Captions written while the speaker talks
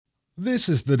This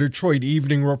is the Detroit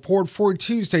Evening Report for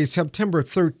Tuesday, September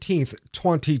 13th,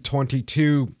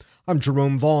 2022. I'm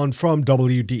Jerome Vaughn from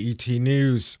WDET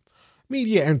News.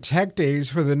 Media and Tech Days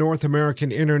for the North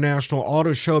American International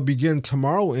Auto Show begin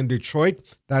tomorrow in Detroit.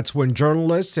 That's when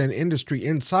journalists and industry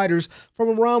insiders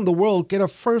from around the world get a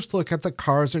first look at the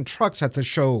cars and trucks at the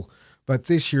show. But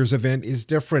this year's event is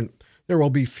different. There will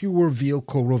be fewer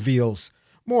vehicle reveals.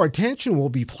 More attention will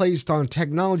be placed on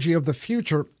technology of the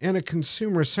future in a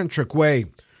consumer-centric way.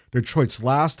 Detroit's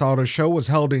last auto show was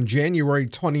held in January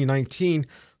 2019.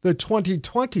 The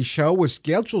 2020 show was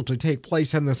scheduled to take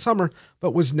place in the summer,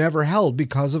 but was never held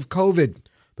because of COVID.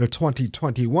 The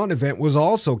 2021 event was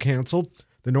also canceled.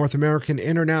 The North American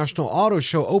International Auto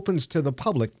Show opens to the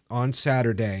public on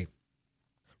Saturday.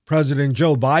 President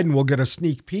Joe Biden will get a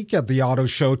sneak peek at the auto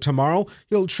show tomorrow.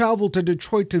 He'll travel to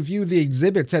Detroit to view the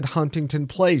exhibits at Huntington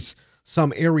Place.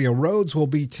 Some area roads will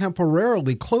be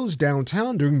temporarily closed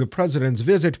downtown during the president's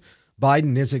visit.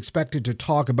 Biden is expected to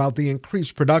talk about the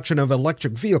increased production of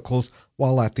electric vehicles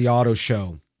while at the auto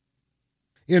show.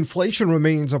 Inflation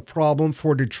remains a problem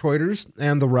for Detroiters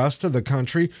and the rest of the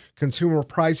country. Consumer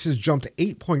prices jumped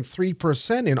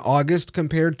 8.3% in August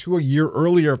compared to a year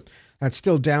earlier. That's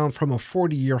still down from a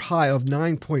 40-year high of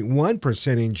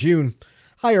 9.1% in June.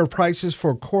 Higher prices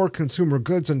for core consumer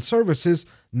goods and services,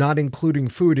 not including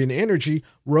food and energy,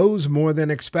 rose more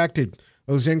than expected.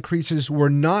 Those increases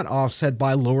were not offset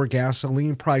by lower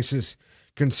gasoline prices.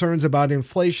 Concerns about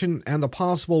inflation and the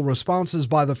possible responses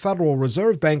by the Federal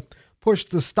Reserve Bank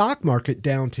pushed the stock market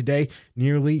down today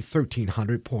nearly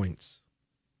 1,300 points.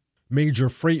 Major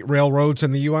freight railroads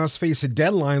in the U.S. face a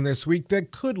deadline this week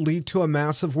that could lead to a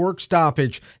massive work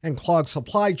stoppage and clog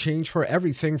supply chains for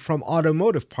everything from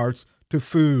automotive parts to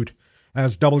food.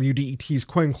 As WDET's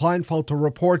Quinn Kleinfelter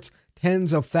reports,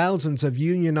 tens of thousands of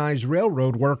unionized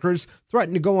railroad workers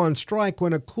threaten to go on strike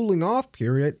when a cooling-off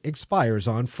period expires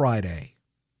on Friday.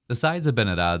 The sides have been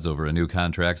at odds over a new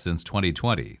contract since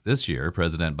 2020. This year,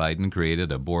 President Biden created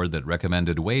a board that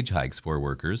recommended wage hikes for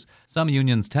workers. Some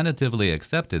unions tentatively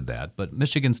accepted that, but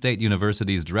Michigan State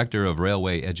University's Director of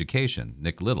Railway Education,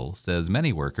 Nick Little, says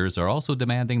many workers are also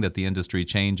demanding that the industry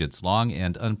change its long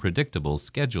and unpredictable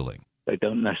scheduling. They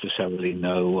don't necessarily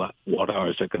know what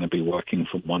hours they're going to be working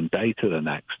from one day to the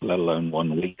next, let alone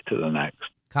 1 week to the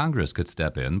next. Congress could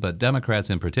step in, but Democrats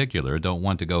in particular don't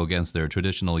want to go against their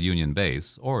traditional union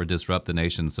base or disrupt the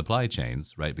nation's supply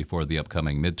chains right before the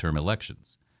upcoming midterm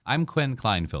elections. I'm Quinn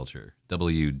Kleinfelter,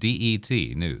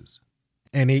 WDET News.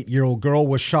 An 8-year-old girl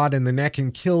was shot in the neck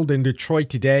and killed in Detroit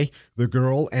today. The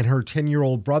girl and her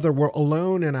 10-year-old brother were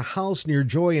alone in a house near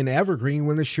Joy and Evergreen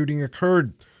when the shooting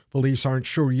occurred. Police aren't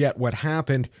sure yet what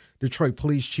happened. Detroit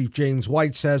Police Chief James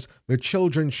White says the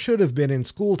children should have been in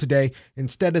school today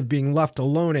instead of being left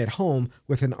alone at home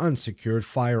with an unsecured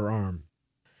firearm.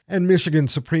 And Michigan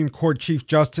Supreme Court Chief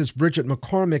Justice Bridget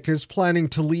McCormick is planning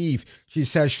to leave. She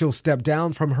says she'll step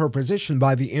down from her position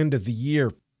by the end of the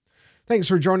year. Thanks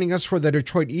for joining us for the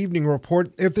Detroit Evening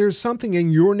Report. If there's something in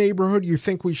your neighborhood you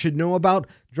think we should know about,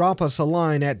 drop us a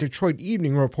line at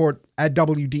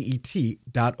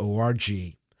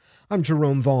DetroitEveningReport@WDET.org. I'm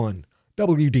Jerome Vaughn,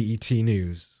 WDET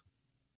News.